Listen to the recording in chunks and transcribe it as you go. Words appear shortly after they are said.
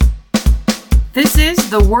This is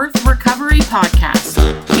the Worth Recovery Podcast,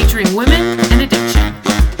 featuring women and addiction.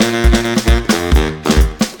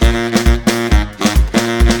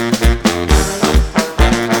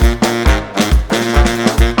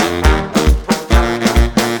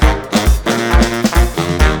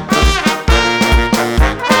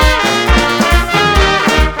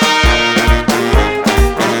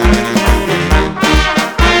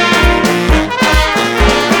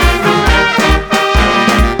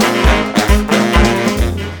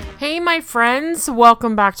 Friends,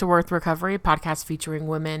 welcome back to Worth Recovery, podcast featuring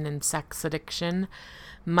women and sex addiction.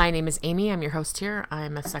 My name is Amy. I'm your host here.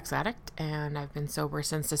 I'm a sex addict, and I've been sober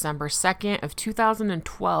since December 2nd of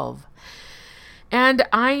 2012. And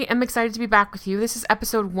I am excited to be back with you. This is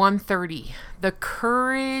episode 130. The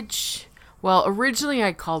courage, well, originally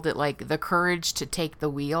I called it like the courage to take the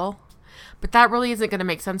wheel, but that really isn't going to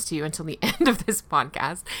make sense to you until the end of this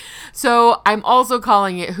podcast. So I'm also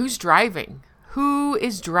calling it Who's Driving? Who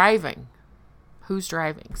is driving? Who's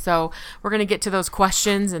driving? So we're going to get to those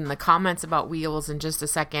questions and the comments about wheels in just a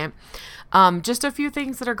second. Just a few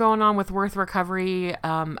things that are going on with Worth Recovery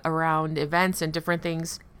around events and different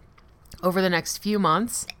things over the next few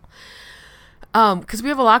months. Because we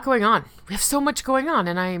have a lot going on. We have so much going on,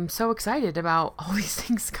 and I am so excited about all these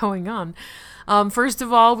things going on. First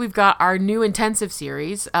of all, we've got our new intensive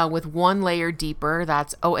series with One Layer Deeper.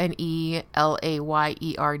 That's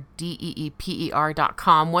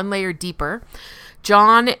OneLayerDeeper.com. One Layer Deeper.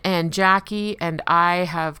 John and Jackie and I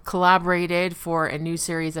have collaborated for a new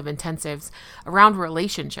series of intensives around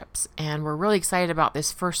relationships, and we're really excited about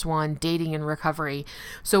this first one, Dating and Recovery.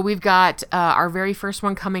 So we've got our very first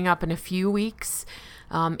one coming up in a few weeks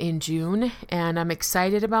in June, and I'm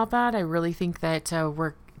excited about that. I really think that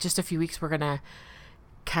we're just a few weeks, we're going to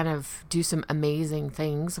kind of do some amazing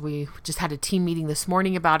things. We just had a team meeting this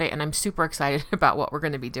morning about it, and I'm super excited about what we're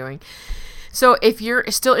going to be doing. So if you're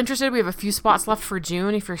still interested, we have a few spots left for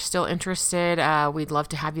June. If you're still interested, we'd love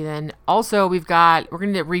to have you then. Also, we're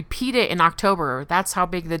going to repeat it in October. That's how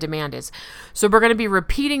big the demand is. So we're going to be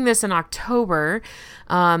repeating this in October.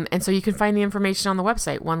 And so you can find the information on the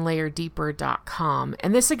website, OneLayerDeeper.com.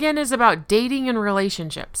 And this again is about dating and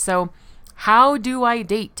relationships. So how do I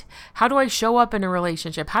date? How do I show up in a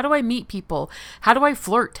relationship? How do I meet people? How do I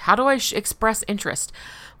flirt? How do I express interest?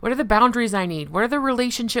 What are the boundaries I need? What are the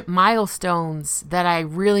relationship milestones that I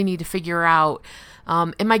really need to figure out?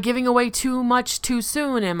 Am I giving away too much too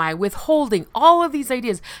soon? Am I withholding? All of these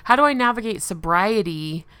ideas. How do I navigate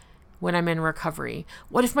sobriety when I'm in recovery?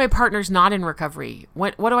 What if my partner's not in recovery?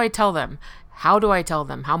 What do I tell them? How do I tell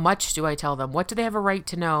them? How much do I tell them? What do they have a right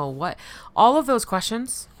to know? All of those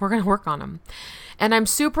questions, we're going to work on them. And I'm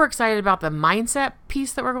super excited about the mindset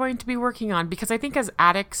piece that we're going to be working on, because I think as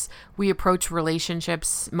addicts, we approach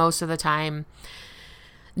relationships most of the time,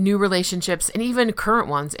 new relationships and even current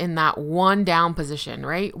ones, in that one down position,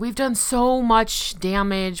 right? We've done so much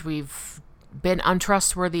damage. We've been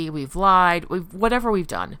untrustworthy. We've lied. Whatever we've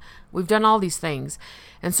done all these things.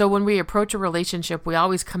 And so when we approach a relationship, we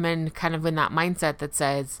always come in kind of in that mindset that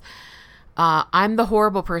says, I'm the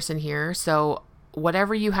horrible person here. So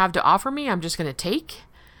whatever you have to offer me, I'm just going to take.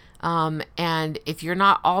 And if you're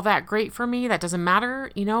not all that great for me, that doesn't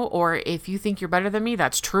matter, or if you think you're better than me,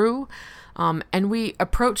 that's true. And we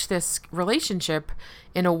approach this relationship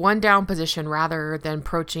in a one down position rather than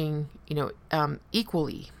approaching,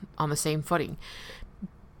 equally on the same footing.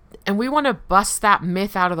 And we want to bust that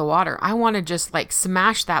myth out of the water. I want to just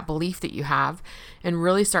smash that belief that you have and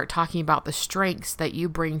really start talking about the strengths that you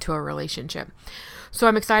bring to a relationship. So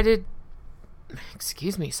I'm excited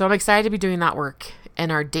to be doing that work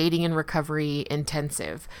in our Dating and Recovery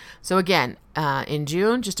Intensive. So again, in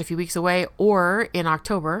June, just a few weeks away, or in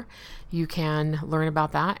October, you can learn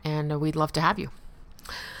about that, and we'd love to have you.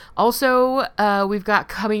 Also, we've got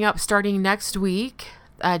coming up starting next week,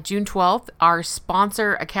 June 12th, our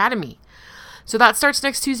Sponsor Academy. So that starts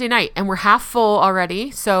next Tuesday night, and we're half full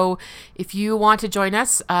already. So if you want to join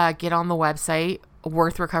us, get on the website,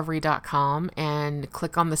 worthrecovery.com, and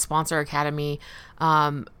click on the Sponsor Academy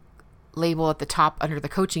label at the top under the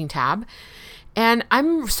coaching tab. And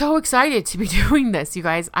I'm so excited to be doing this, you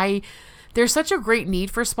guys. There's such a great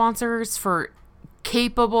need for sponsors, for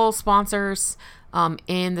capable sponsors,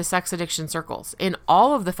 in the sex addiction circles. In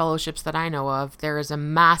all of the fellowships that I know of, there is a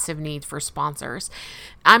massive need for sponsors.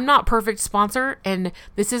 I'm not perfect sponsor, and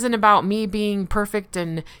this isn't about me being perfect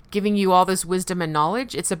and giving you all this wisdom and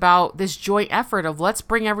knowledge. It's about this joint effort of let's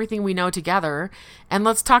bring everything we know together and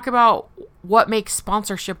let's talk about what makes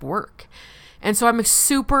sponsorship work. And so I'm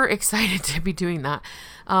super excited to be doing that.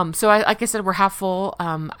 Like I said, we're half full.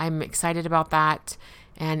 I'm excited about that.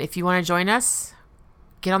 And if you want to join us,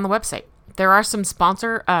 get on the website, there are some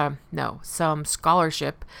some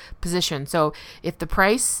scholarship positions. So if the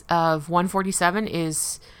price of $147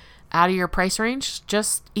 is out of your price range,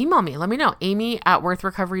 just email me. Let me know.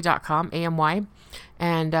 Amy@worthrecovery.com, AMY.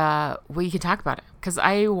 And we can talk about it, because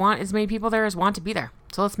I want as many people there as want to be there.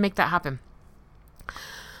 So let's make that happen.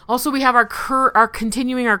 Also, we have our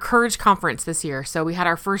continuing our Courage Conference this year. So we had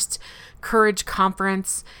our first Courage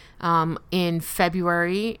Conference in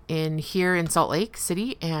February here in Salt Lake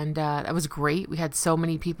City, and that was great. We had so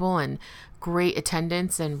many people and great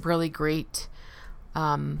attendance and really great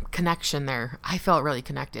connection there. I felt really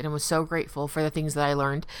connected and was so grateful for the things that I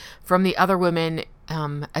learned from the other women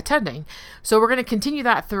attending. So we're going to continue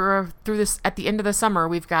that through this. At the end of the summer,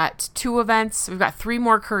 we've got 2 events. We've got 3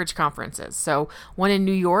 more Courage Conferences. So one in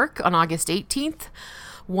New York on August 18th,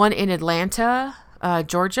 one in Atlanta,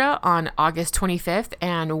 Georgia on August 25th,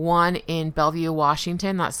 and one in Bellevue,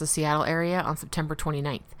 Washington, that's the Seattle area, on September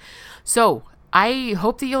 29th. So I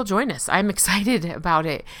hope that you'll join us. I'm excited about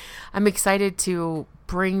it. I'm excited to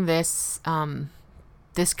bring this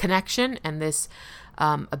this connection and this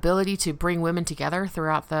ability to bring women together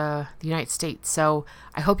throughout the United States. So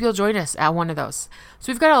I hope you'll join us at one of those.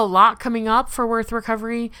 So we've got a lot coming up for Worth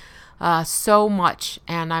Recovery, so much,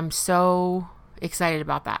 and I'm so excited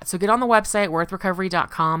about that. So get on the website,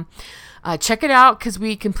 worthrecovery.com. Check it out, because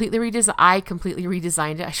I completely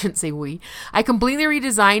redesigned it. I shouldn't say we. I completely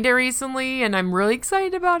redesigned it recently, and I'm really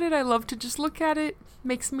excited about it. I love to just look at it.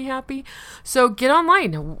 Makes me happy. So get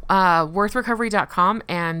online, worthrecovery.com,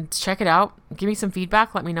 and check it out. Give me some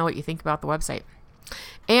feedback. Let me know what you think about the website.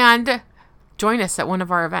 And join us at one of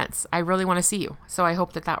our events. I really want to see you. So I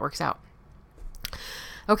hope that works out.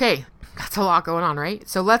 Okay, that's a lot going on, right?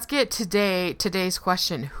 So let's get today's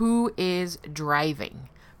question. Who is driving?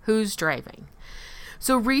 Who's driving?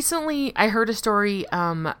 So recently I heard a story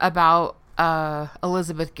about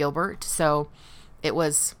Elizabeth Gilbert. So it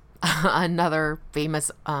was another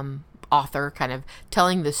famous author kind of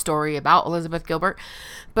telling the story about Elizabeth Gilbert.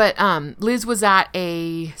 But Liz was at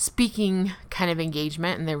a speaking kind of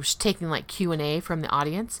engagement, and they were taking like Q&A from the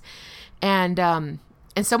audience. And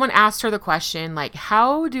someone asked her the question, like,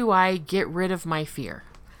 how do I get rid of my fear?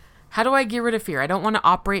 How do I get rid of fear? I don't want to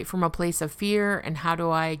operate from a place of fear, and how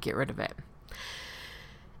do I get rid of it?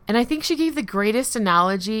 And I think she gave the greatest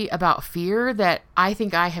analogy about fear that I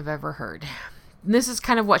think I have ever heard. And this is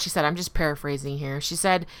kind of what she said. I'm just paraphrasing here. She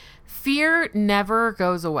said, fear never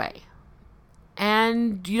goes away.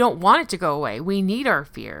 And you don't want it to go away. We need our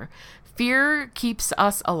fear. Fear keeps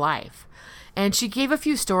us alive. And she gave a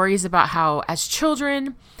few stories about how as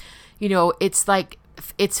children,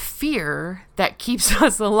 it's fear that keeps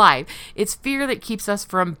us alive. It's fear that keeps us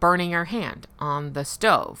from burning our hand on the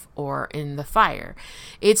stove or in the fire.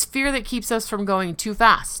 It's fear that keeps us from going too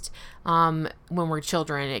fast when we're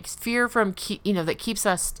children. It's fear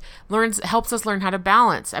that helps us learn how to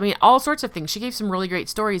balance. I mean, all sorts of things. She gave some really great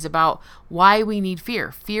stories about why we need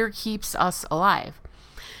fear. Fear keeps us alive.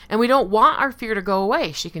 And we don't want our fear to go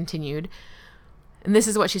away, she continued. And this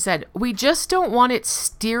is what she said. We just don't want it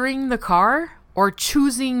steering the car or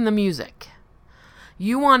choosing the music.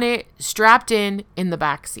 You want it strapped in the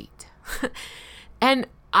back seat. And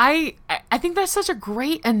I think that's such a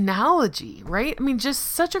great analogy, right? I mean,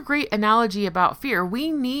 just such a great analogy about fear.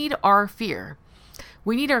 We need our fear.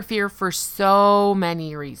 We need our fear for so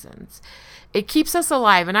many reasons. It keeps us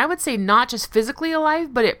alive. And I would say not just physically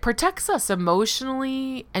alive, but it protects us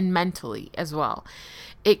emotionally and mentally as well.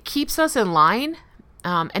 It keeps us in line,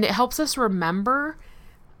 and it helps us remember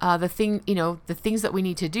the things that we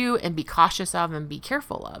need to do and be cautious of and be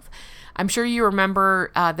careful of. I'm sure you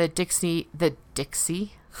remember the Dixie.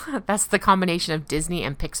 That's the combination of Disney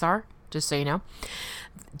and Pixar, just so you know.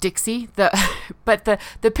 Dixie, the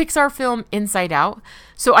Pixar film Inside Out.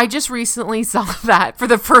 So I just recently saw that for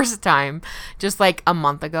the first time, just like a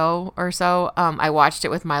month ago or so. I watched it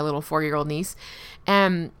with my little 4-year-old niece,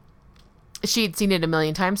 and she'd seen it a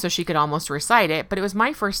million times, so she could almost recite it, but it was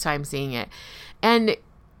my first time seeing it. And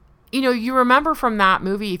you remember from that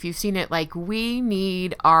movie, if you've seen it, like, we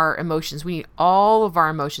need our emotions. We need all of our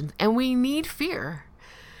emotions, and we need fear.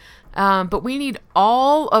 But we need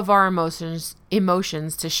all of our emotions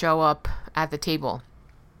to show up at the table.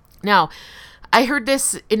 Now, I heard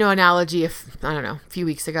this, analogy a few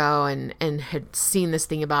weeks ago, and had seen this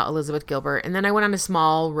thing about Elizabeth Gilbert. And then I went on a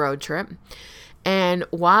small road trip. And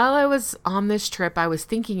while I was on this trip, I was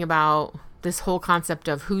thinking about this whole concept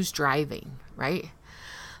of who's driving, right?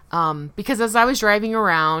 Because as I was driving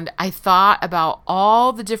around, I thought about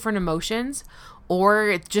all the different emotions or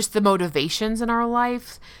it's just the motivations in our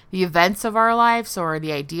life, the events of our lives, or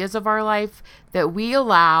the ideas of our life that we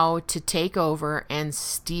allow to take over and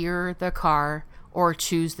steer the car or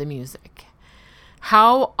choose the music.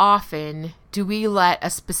 How often do we let a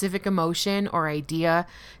specific emotion or idea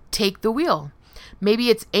take the wheel? Maybe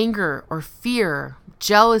it's anger or fear,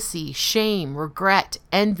 jealousy, shame, regret,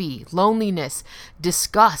 envy, loneliness,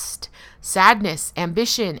 disgust, sadness,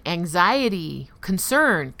 ambition, anxiety,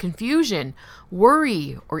 concern, confusion,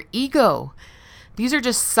 worry, or ego. These are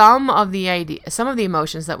just some of the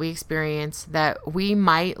emotions that we experience that we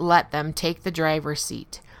might let them take the driver's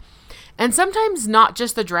seat. And sometimes not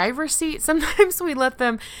just the driver's seat. Sometimes we let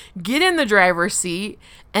them get in the driver's seat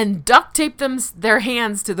and duct tape their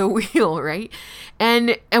hands to the wheel, right?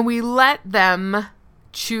 And we let them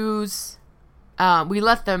choose. We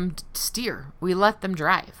let them steer. We let them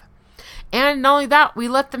drive. And not only that, we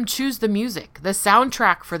let them choose the music, the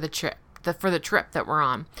soundtrack for the trip, that we're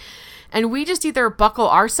on. And we just either buckle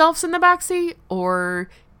ourselves in the backseat, or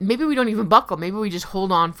maybe we don't even buckle. Maybe we just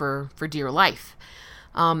hold on for dear life.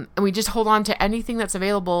 And we just hold on to anything that's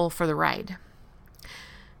available for the ride.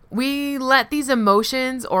 We let these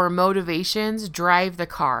emotions or motivations drive the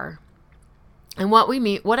car. And what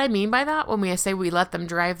I mean by that when we say we let them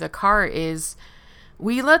drive the car is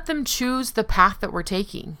we let them choose the path that we're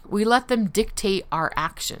taking. We let them dictate our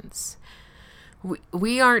actions.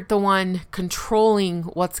 We aren't the one controlling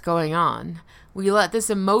what's going on. We let this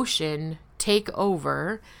emotion take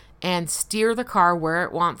over and steer the car where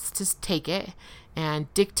it wants to take it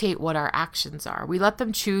and dictate what our actions are. We let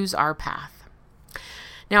them choose our path.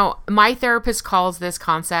 Now, my therapist calls this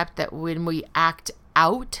concept that when we act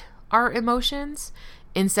out our emotions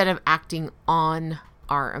instead of acting on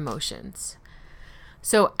our emotions.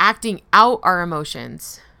 So acting out our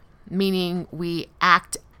emotions, meaning we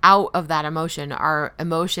act out of that emotion. Our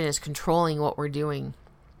emotion is controlling what we're doing.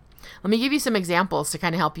 Let me give you some examples to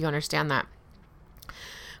kind of help you understand that.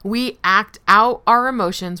 We act out our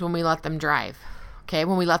emotions when we let them drive. Okay,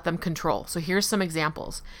 when we let them control. So here's some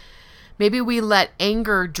examples. Maybe we let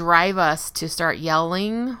anger drive us to start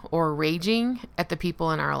yelling or raging at the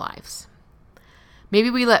people in our lives. Maybe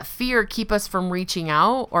we let fear keep us from reaching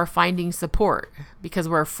out or finding support because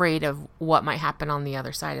we're afraid of what might happen on the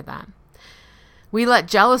other side of that. We let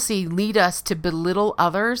jealousy lead us to belittle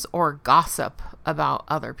others or gossip about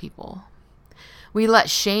other people. We let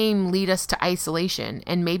shame lead us to isolation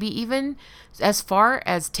and maybe even as far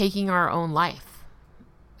as taking our own life.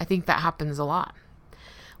 I think that happens a lot.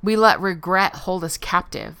 We let regret hold us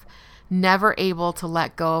captive, never able to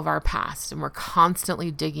let go of our past, and we're constantly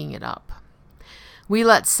digging it up. We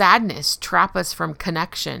let sadness trap us from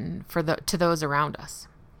connection to those around us.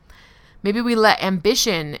 Maybe we let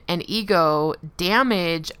ambition and ego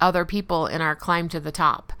damage other people in our climb to the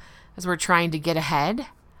top as we're trying to get ahead.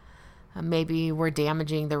 Maybe we're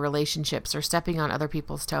damaging the relationships or stepping on other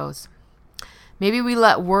people's toes. Maybe we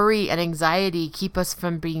let worry and anxiety keep us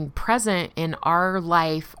from being present in our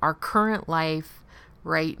life, our current life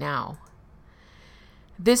right now.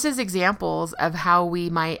 This is examples of how we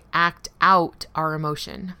might act out our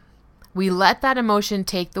emotion. We let that emotion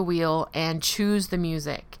take the wheel and choose the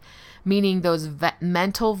music, meaning those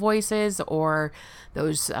mental voices or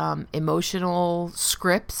those emotional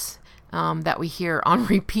scripts that we hear on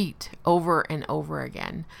repeat over and over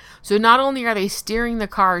again. So not only are they steering the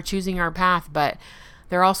car, choosing our path, but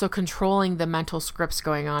they're also controlling the mental scripts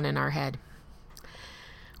going on in our head.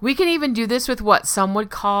 We can even do this with what some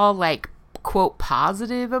would call quote,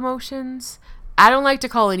 positive emotions. I don't like to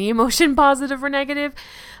call any emotion positive or negative.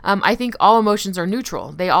 I think all emotions are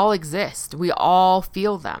neutral. They all exist. We all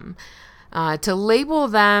feel them. To label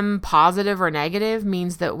them positive or negative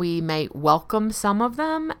means that we may welcome some of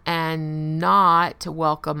them and not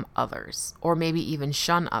welcome others, or maybe even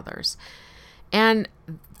shun others. And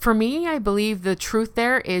for me, I believe the truth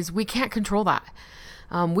there is we can't control that.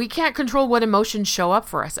 We can't control what emotions show up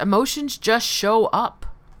for us. Emotions just show up.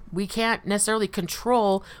 We can't necessarily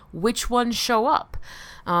control which ones show up.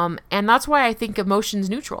 And that's why I think emotion's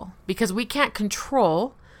neutral, because we can't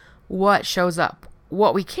control what shows up.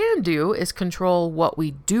 What we can do is control what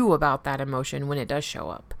we do about that emotion when it does show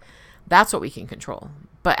up. That's what we can control.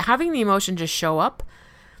 But having the emotion just show up,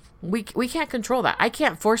 we can't control that. I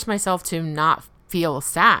can't force myself to not feel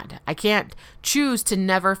sad. I can't choose to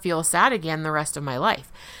never feel sad again the rest of my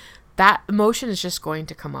life. That emotion is just going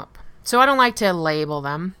to come up. So I don't like to label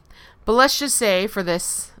them. But let's just say for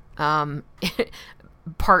this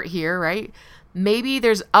part here, right? Maybe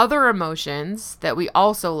there's other emotions that we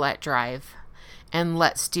also let drive. and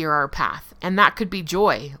let steer our path. And that could be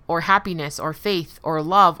joy or happiness or faith or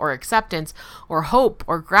love or acceptance or hope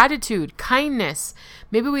or gratitude, kindness.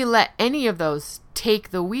 Maybe we let any of those take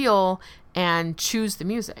the wheel and choose the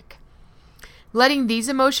music. Letting these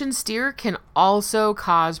emotions steer can also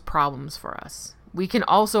cause problems for us. We can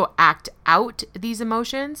also act out these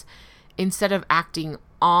emotions instead of acting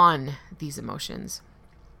on these emotions.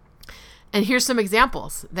 And here's some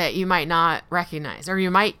examples that you might not recognize, or you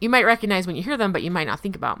might recognize when you hear them, but you might not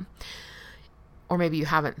think about, or maybe you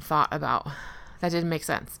haven't thought about. That didn't make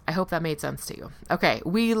sense. I hope that made sense to you. Okay,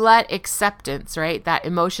 we let acceptance, right? That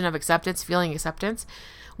emotion of acceptance, feeling acceptance.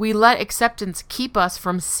 We let acceptance keep us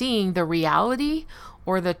from seeing the reality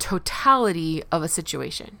or the totality of a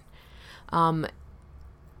situation.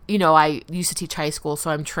 I used to teach high school, so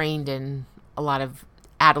I'm trained in a lot of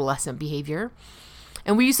adolescent behavior.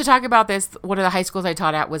 And we used to talk about this. One of the high schools I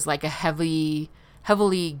taught at was like a heavily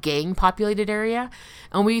gang populated area.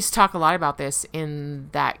 And we used to talk a lot about this in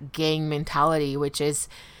that gang mentality, which is,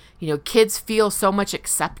 kids feel so much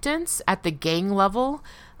acceptance at the gang level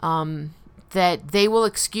that they will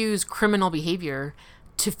excuse criminal behavior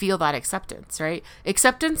to feel that acceptance, right?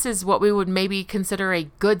 Acceptance is what we would maybe consider a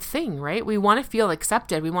good thing, right? We want to feel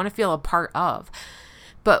accepted. We want to feel a part of.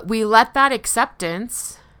 But we let that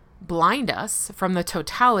acceptance blind us from the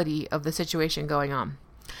totality of the situation going on.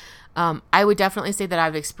 I would definitely say that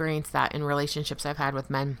I've experienced that in relationships I've had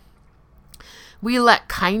with men. We let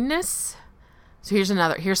kindness, so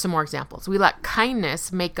here's some more examples. We let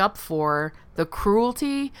kindness make up for the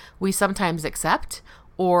cruelty we sometimes accept,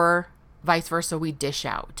 or vice versa, we dish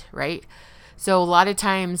out, right? So a lot of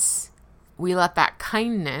times we let that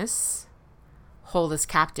kindness hold us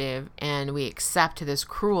captive and we accept this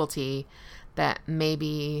cruelty that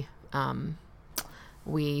maybe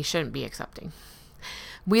we shouldn't be accepting.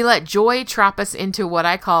 We let joy trap us into what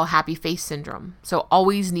I call happy face syndrome. So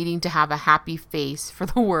always needing to have a happy face for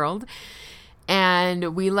the world.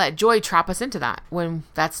 And we let joy trap us into that when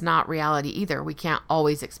that's not reality either. We can't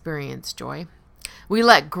always experience joy. We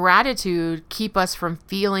let gratitude keep us from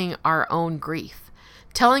feeling our own grief.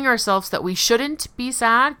 Telling ourselves that we shouldn't be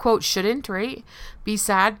sad, quote, shouldn't, right? Be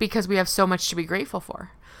sad because we have so much to be grateful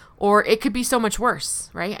for. Or it could be so much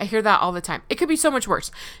worse, right? I hear that all the time. It could be so much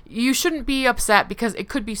worse. You shouldn't be upset because it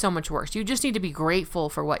could be so much worse. You just need to be grateful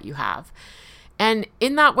for what you have. And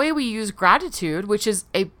in that way, we use gratitude, which is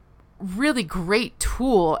a really great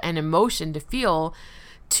tool and emotion to feel,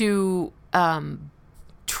 to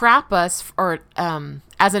trap us or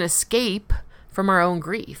as an escape from our own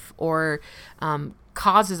grief, or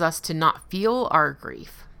causes us to not feel our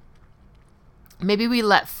grief. Maybe we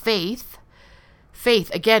let faith,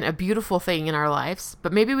 again, a beautiful thing in our lives,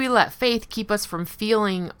 but maybe we let faith keep us from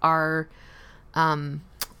feeling our,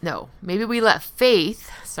 maybe we let faith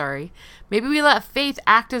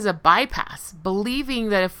act as a bypass, believing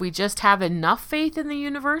that if we just have enough faith in the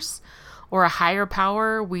universe or a higher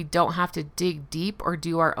power, we don't have to dig deep or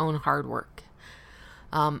do our own hard work.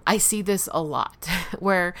 I see this a lot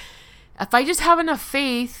where if I just have enough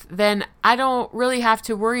faith, then I don't really have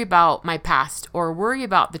to worry about my past or worry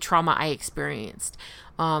about the trauma I experienced.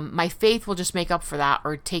 My faith will just make up for that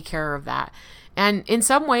or take care of that. And in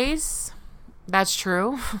some ways, that's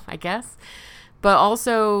true, I guess. But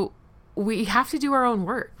also, we have to do our own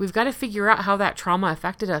work. We've got to figure out how that trauma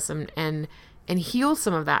affected us and heal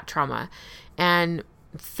some of that trauma. And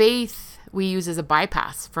faith we use as a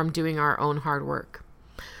bypass from doing our own hard work.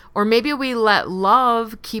 Or maybe we let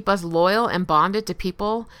love keep us loyal and bonded to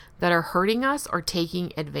people that are hurting us or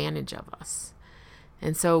taking advantage of us.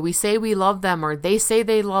 And so we say we love them, or they say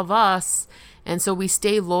they love us. And so we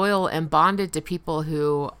stay loyal and bonded to people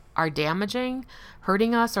who are damaging,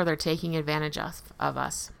 hurting us, or they're taking advantage of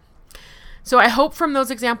us. So I hope from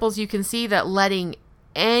those examples you can see that letting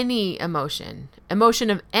any emotion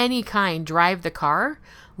of any kind drive the car,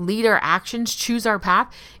 lead our actions, choose our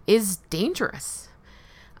path is dangerous.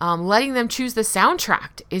 Letting them choose the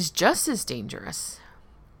soundtrack is just as dangerous.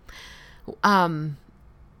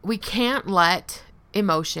 We can't let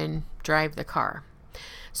emotion drive the car.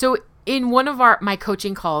 So in one of my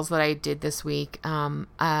coaching calls that I did this week,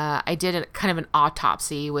 I did a kind of an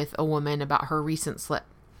autopsy with a woman about her recent slip.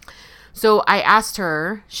 So I asked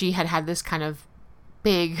her, she had this kind of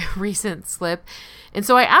big recent slip. And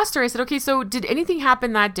so I asked her, I said, okay, so did anything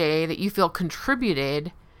happen that day that you feel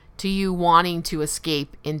contributed to you wanting to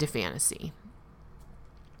escape into fantasy?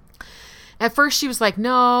 At first she was like,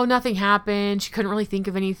 no, nothing happened. She couldn't really think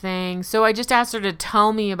of anything. So I just asked her to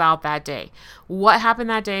tell me about that day. What happened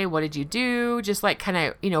that day? What did you do? Just like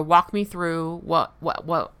kind of, walk me through what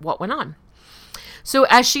went on. So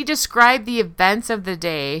as she described the events of the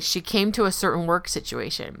day, she came to a certain work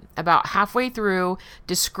situation. About halfway through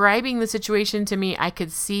describing the situation to me, I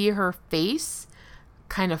could see her face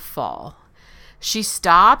kind of fall. She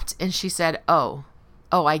stopped and she said, oh,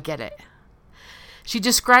 I get it. She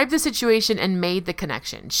described the situation and made the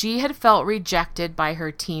connection. She had felt rejected by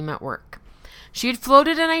her team at work. She had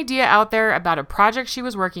floated an idea out there about a project she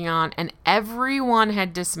was working on, and everyone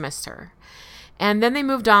had dismissed her. And then they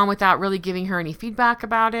moved on without really giving her any feedback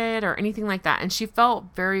about it or anything like that. And she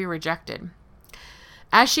felt very rejected.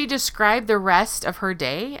 As she described the rest of her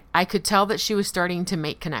day, I could tell that she was starting to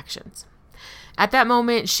make connections. At that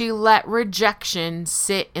moment, she let rejection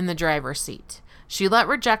sit in the driver's seat. She let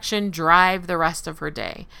rejection drive the rest of her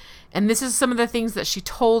day. And this is some of the things that she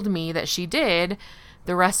told me that she did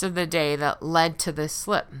the rest of the day that led to this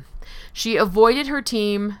slip. She avoided her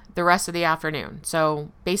team the rest of the afternoon.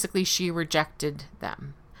 So basically, she rejected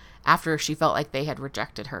them after she felt like they had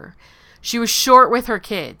rejected her. She was short with her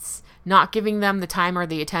kids, not giving them the time or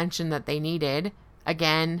the attention that they needed.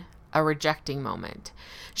 Again, a rejecting moment.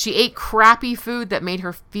 She ate crappy food that made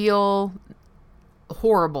her feel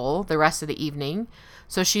horrible the rest of the evening.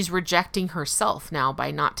 So she's rejecting herself now by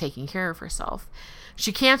not taking care of herself.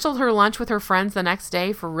 She canceled her lunch with her friends the next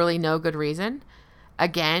day for really no good reason.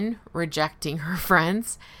 Again, rejecting her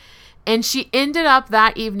friends. And she ended up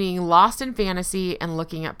that evening lost in fantasy and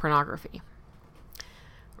looking at pornography.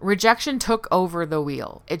 Rejection took over the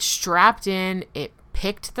wheel. It strapped in, it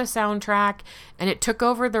picked the soundtrack, and it took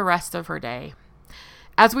over the rest of her day.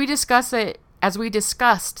 As we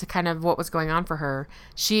discussed kind of what was going on for her,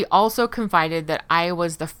 she also confided that I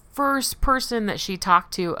was the first person that she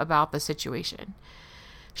talked to about the situation.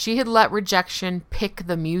 She had let rejection pick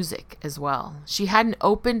the music as well. She hadn't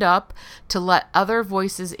opened up to let other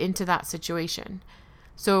voices into that situation.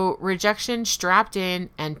 So rejection strapped in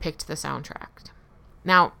and picked the soundtrack.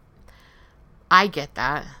 Now, I get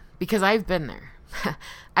that because I've been there.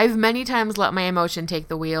 I've many times let my emotion take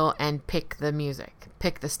the wheel and pick the music,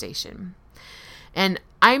 pick the station. And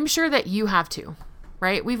I'm sure that you have too,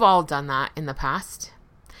 right? We've all done that in the past.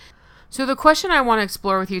 So the question I want to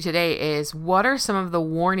explore with you today is, what are some of the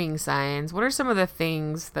warning signs? What are some of the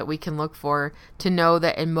things that we can look for to know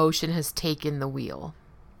that emotion has taken the wheel?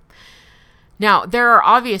 Now, there are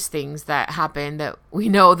obvious things that happen that we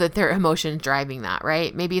know that their emotion is driving that,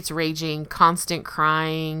 right? Maybe it's raging, constant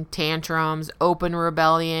crying, tantrums, open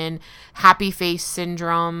rebellion, happy face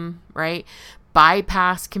syndrome, right?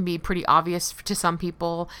 Bypass can be pretty obvious to some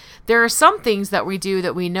people. There are some things that we do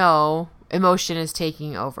that we know emotion is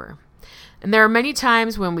taking over. And there are many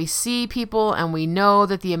times when we see people and we know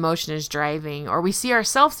that the emotion is driving, or we see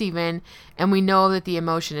ourselves even and we know that the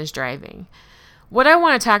emotion is driving. What I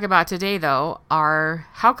want to talk about today, though, are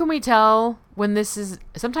how can we tell when this is,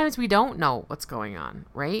 sometimes we don't know what's going on,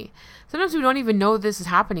 right? Sometimes we don't even know this is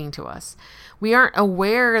happening to us. We aren't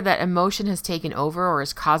aware that emotion has taken over or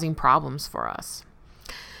is causing problems for us.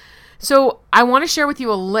 So I want to share with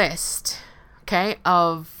you a list, okay,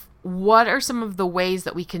 of what are some of the ways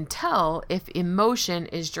that we can tell if emotion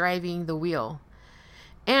is driving the wheel.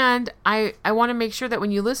 And I want to make sure that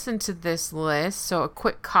when you listen to this list, so a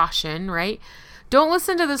quick caution, right? Don't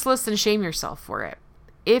listen to this list and shame yourself for it.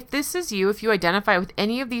 If this is you, if you identify with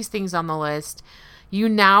any of these things on the list, you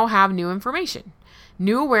now have new information,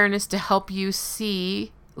 new awareness to help you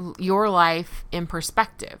see your life in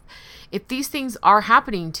perspective. If these things are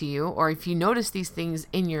happening to you, or if you notice these things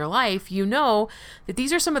in your life, you know that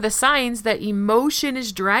these are some of the signs that emotion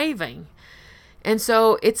is driving. And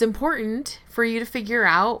so it's important for you to figure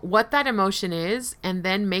out what that emotion is and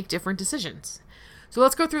then make different decisions. So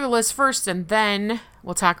let's go through the list first, and then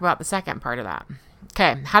we'll talk about the second part of that.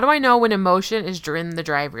 Okay, how do I know when emotion is in the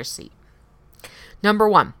driver's seat? Number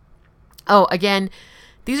one. Oh, again,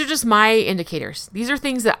 these are just my indicators. These are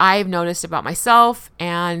things that I've noticed about myself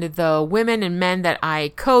and the women and men that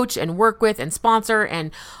I coach and work with and sponsor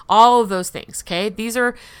and all of those things, okay? These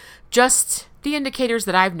are just the indicators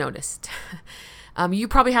that I've noticed. You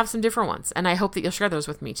probably have some different ones, and I hope that you'll share those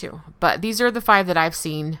with me too. But these are the 5 that I've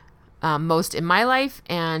seen most in my life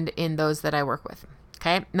and in those that I work with.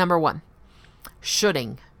 Okay. Number 1,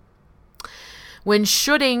 shoulding. When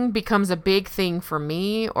shoulding becomes a big thing for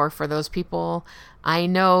me or for those people, I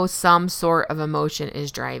know some sort of emotion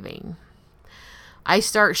is driving. I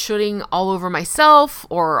start shoulding all over myself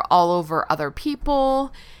or all over other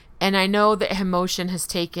people, and I know that emotion has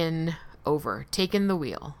taken the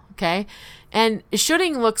wheel. Okay. And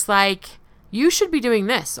shoulding looks like, you should be doing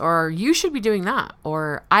this, or you should be doing that,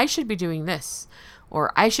 or I should be doing this,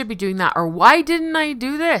 or I should be doing that, or why didn't I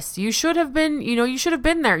do this? You should have been, you should have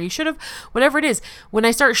been there. You should have, whatever it is. When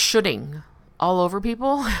I start shoulding all over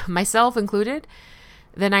people, myself included,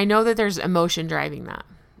 then I know that there's emotion driving that.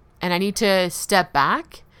 And I need to step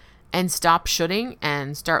back and stop shoulding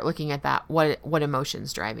and start looking at that. What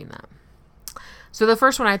emotion's driving that? So the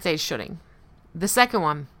first one I'd say is shoulding. The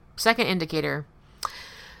second indicator,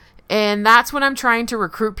 and that's when I'm trying to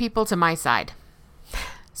recruit people to my side.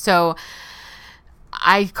 So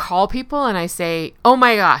I call people and I say, oh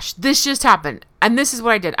my gosh, this just happened. And this is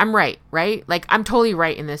what I did. I'm right? Like I'm totally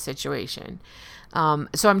right in this situation.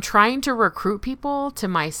 So I'm trying to recruit people to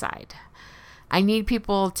my side. I need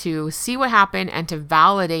people to see what happened and to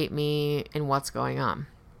validate me in what's going on.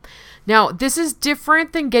 Now, this is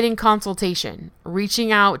different than getting consultation,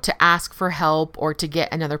 reaching out to ask for help or to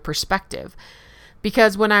get another perspective.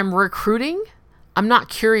 Because when I'm recruiting, I'm not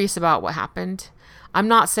curious about what happened. I'm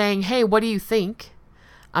not saying, hey, what do you think?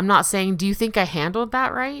 I'm not saying, do you think I handled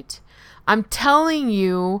that right? I'm telling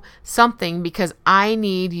you something because I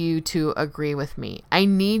need you to agree with me. I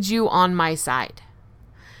need you on my side.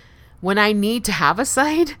 When I need to have a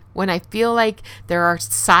side, when I feel like there are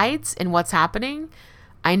sides in what's happening,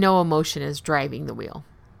 I know emotion is driving the wheel.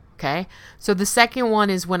 Okay? So the second one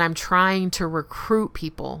is when I'm trying to recruit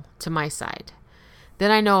people to my side. Then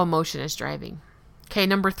I know emotion is driving. Okay,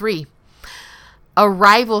 number 3,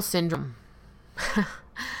 arrival syndrome.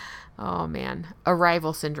 Oh man,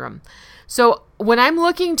 arrival syndrome. So when I'm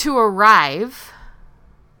looking to arrive,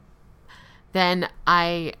 then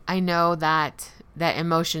I know that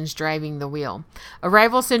emotion's driving the wheel.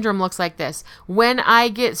 Arrival syndrome looks like this. When I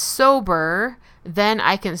get sober, then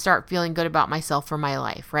I can start feeling good about myself or my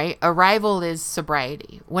life, right? Arrival is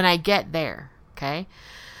sobriety. When I get there, okay?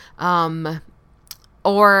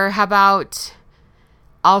 Or how about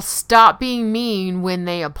I'll stop being mean when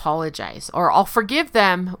they apologize, or I'll forgive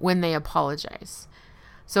them when they apologize.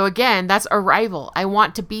 So again, that's arrival. I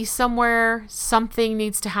want to be somewhere. Something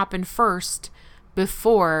needs to happen first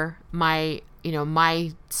before my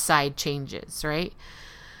side changes, right?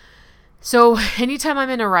 So anytime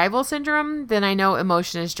I'm in arrival syndrome, then I know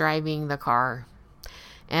emotion is driving the car.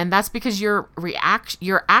 And that's because your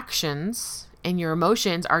actions and your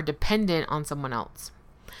emotions are dependent on someone else.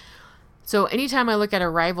 So anytime I look at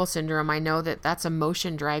arrival syndrome, I know that that's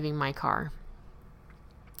emotion driving my car.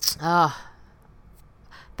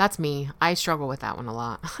 That's me. I struggle with that one a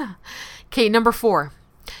lot. Okay, number 4.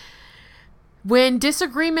 When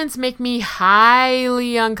disagreements make me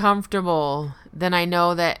highly uncomfortable, then I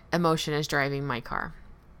know that emotion is driving my car.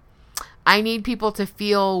 I need people to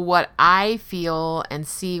feel what I feel and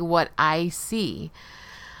see what I see.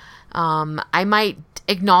 I might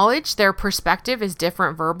acknowledge their perspective is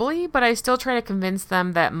different verbally, but I still try to convince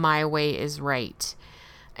them that my way is right.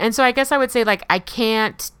 And so I guess I would say, like, I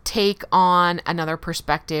can't take on another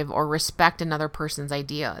perspective or respect another person's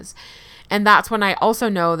ideas. And that's when I also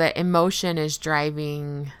know that emotion is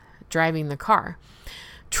driving the car.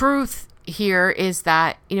 Truth here is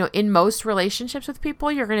that, in most relationships with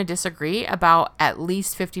people, you're going to disagree about at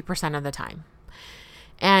least 50% of the time.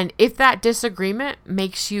 And if that disagreement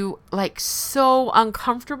makes you like so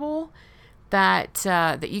uncomfortable that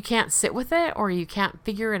you can't sit with it or you can't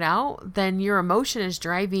figure it out, then your emotion is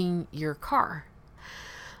driving your car.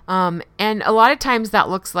 And a lot of times that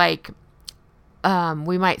looks like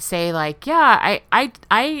we might say like, yeah,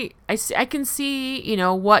 I can see,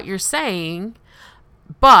 what you're saying,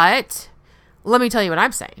 but let me tell you what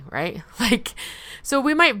I'm saying, right? Like, so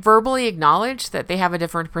we might verbally acknowledge that they have a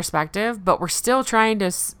different perspective, but we're still trying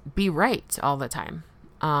to be right all the time.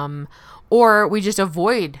 Or we just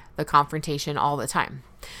avoid the confrontation all the time.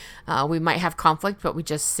 We might have conflict, but we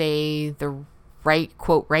just say the right,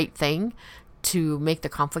 quote, right thing to make the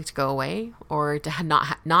conflict go away, or to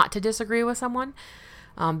not to disagree with someone,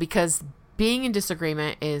 because being in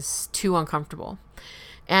disagreement is too uncomfortable.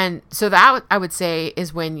 And so that, I would say,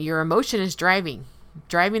 is when your emotion is driving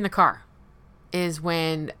the car, is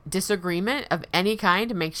when disagreement of any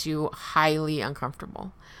kind makes you highly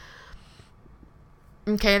uncomfortable.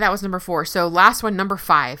 Okay, that was number 4. So last one, number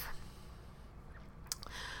 5.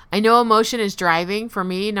 I know emotion is driving for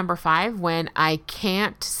me, number 5, when I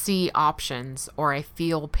can't see options or I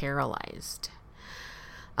feel paralyzed.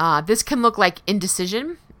 This can look like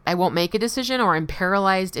indecision. I won't make a decision, or I'm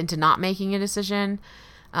paralyzed into not making a decision.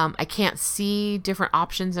 I can't see different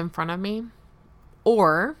options in front of me.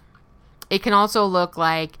 Or it can also look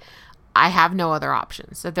like I have no other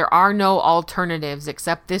options, that there are no alternatives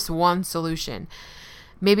except this one solution.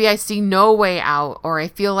 Maybe I see no way out, or I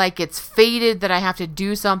feel like it's fated that I have to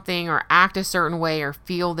do something or act a certain way or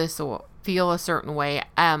feel a certain way.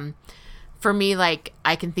 For me, like,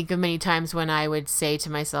 I can think of many times when I would say to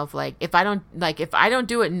myself, like, if I don't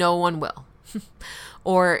do it, no one will.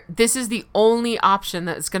 or this is the only option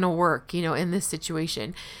that's going to work, in this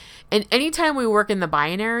situation. And anytime we work in the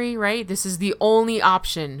binary, right, this is the only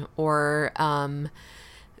option, or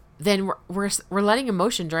then we're letting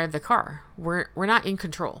emotion drive the car. We're not in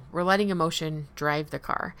control. We're letting emotion drive the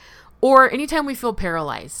car. Or anytime we feel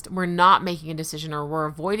paralyzed, we're not making a decision, or we're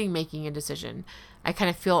avoiding making a decision. I kind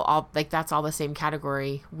of feel all like that's all the same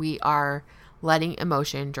category. We are letting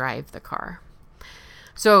emotion drive the car.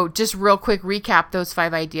 So just real quick recap those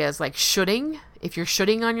 5 ideas, like shoulding. If you're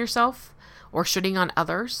shoulding on yourself or shoulding on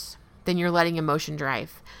others, then you're letting emotion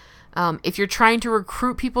drive. If you're trying to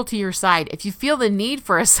recruit people to your side, if you feel the need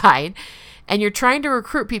for a side and you're trying to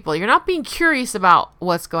recruit people, you're not being curious about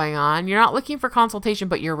what's going on, you're not looking for consultation,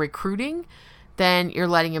 but you're recruiting, then you're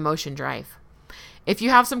letting emotion drive. If you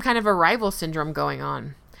have some kind of arrival syndrome going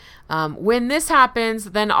on, when this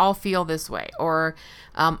happens, then I'll feel this way, or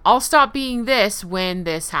I'll stop being this when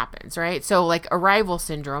this happens, right? So like arrival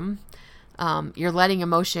syndrome, you're letting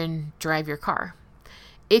emotion drive your car.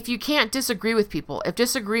 If you can't disagree with people, if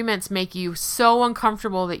disagreements make you so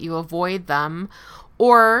uncomfortable that you avoid them,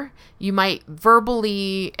 or you might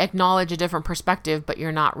verbally acknowledge a different perspective, but you're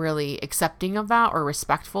not really accepting of that or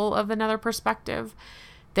respectful of another perspective,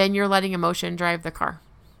 then you're letting emotion drive the car.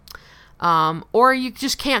 Or you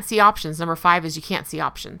just can't see options. Number 5 is you can't see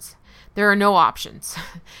options. There are no options.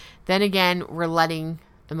 Then again, we're letting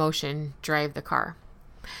emotion drive the car.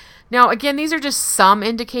 Now, again, these are just some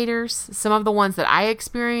indicators, some of the ones that I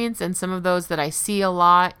experience and some of those that I see a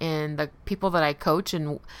lot in the people that I coach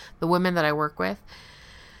and the women that I work with.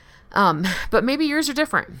 But maybe yours are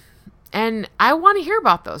different. And I want to hear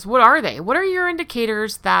about those. What are they? What are your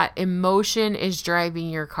indicators that emotion is driving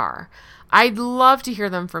your car? I'd love to hear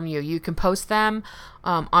them from you. You can post them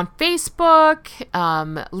on Facebook,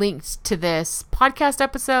 linked to this podcast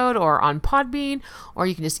episode, or on Podbean, or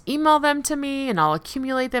you can just email them to me and I'll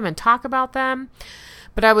accumulate them and talk about them.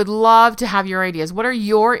 But I would love to have your ideas. What are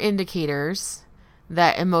your indicators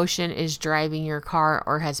that emotion is driving your car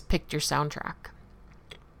or has picked your soundtrack?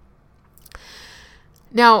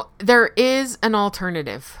 Now, there is an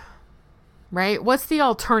alternative, right? What's the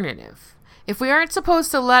alternative? If we aren't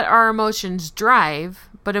supposed to let our emotions drive,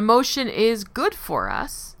 but emotion is good for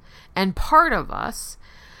us and part of us,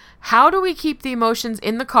 how do we keep the emotions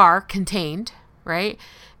in the car contained, right?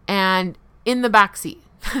 And in the back seat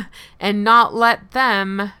and not let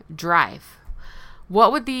them drive?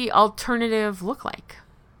 What would the alternative look like?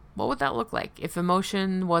 What would that look like if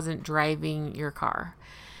emotion wasn't driving your car?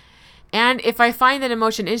 And if I find that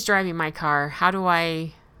emotion is driving my car, how do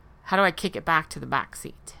I kick it back to the back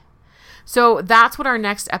seat? So that's what our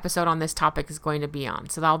next episode on this topic is going to be on.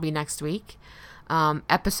 So that'll be next week.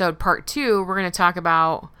 Episode part 2, we're going to talk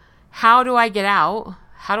about how do I get out?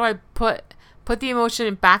 How do I put the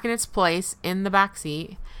emotion back in its place in the back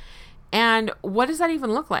seat? And what does that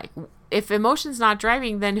even look like? If emotion's not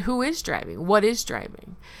driving, then who is driving? What is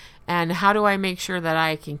driving? And how do I make sure that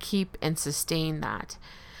I can keep and sustain that?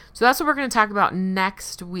 So that's what we're going to talk about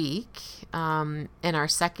next week in our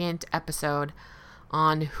second episode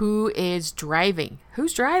on who is driving.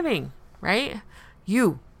 Who's driving, right?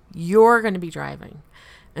 You're going to be driving.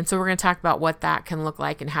 And so we're going to talk about what that can look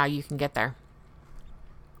like and how you can get there.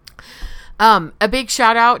 A big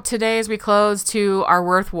shout out today as we close to our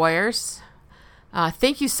Worth Warriors.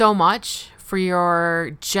 Thank you so much for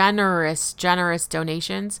your generous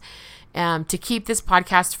donations to keep this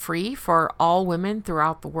podcast free for all women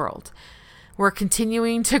throughout the world. We're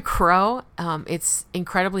continuing to grow. It's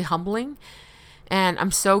incredibly humbling. And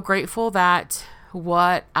I'm so grateful that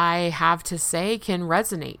what I have to say can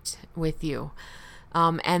resonate with you,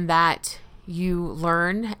 and that you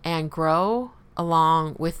learn and grow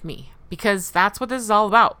along with me, because that's what this is all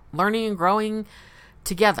about, learning and growing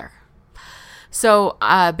together. So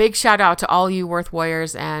a big shout out to all you Worth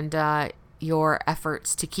Warriors and your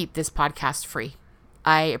efforts to keep this podcast free.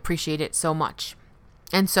 I appreciate it so much.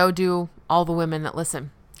 And so do all the women that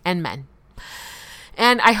listen, and men.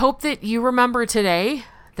 And I hope that you remember today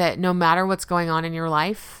that no matter what's going on in your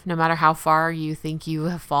life, no matter how far you think you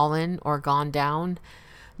have fallen or gone down,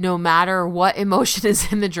 no matter what emotion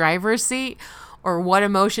is in the driver's seat or what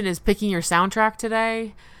emotion is picking your soundtrack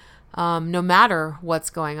today, no matter what's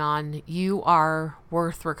going on, you are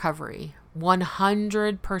worth recovery.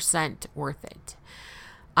 100% worth it.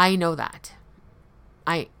 I know that.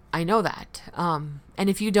 I know that. And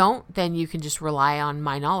if you don't, then you can just rely on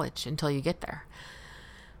my knowledge until you get there.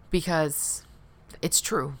 Because it's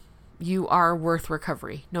true. You are worth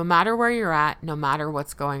recovery, no matter where you're at, no matter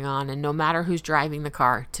what's going on, and no matter who's driving the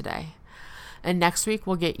car today. And next week,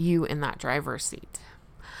 we'll get you in that driver's seat.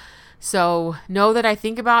 So know that I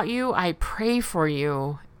think about you, I pray for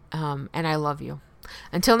you, and I love you.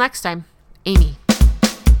 Until next time, Amy.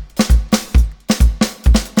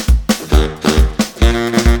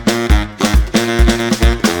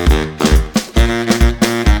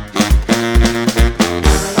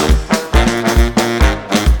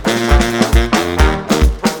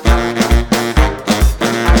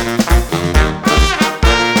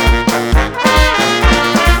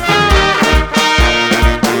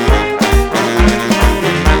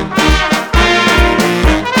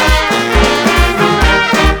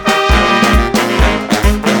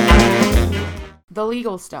 The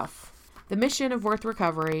legal stuff. The mission of Worth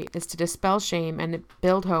Recovery is to dispel shame and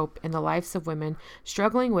build hope in the lives of women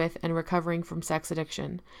struggling with and recovering from sex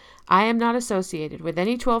addiction. I am not associated with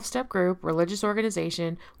any 12-step group, religious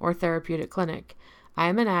organization, or therapeutic clinic. I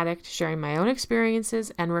am an addict sharing my own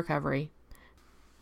experiences and recovery.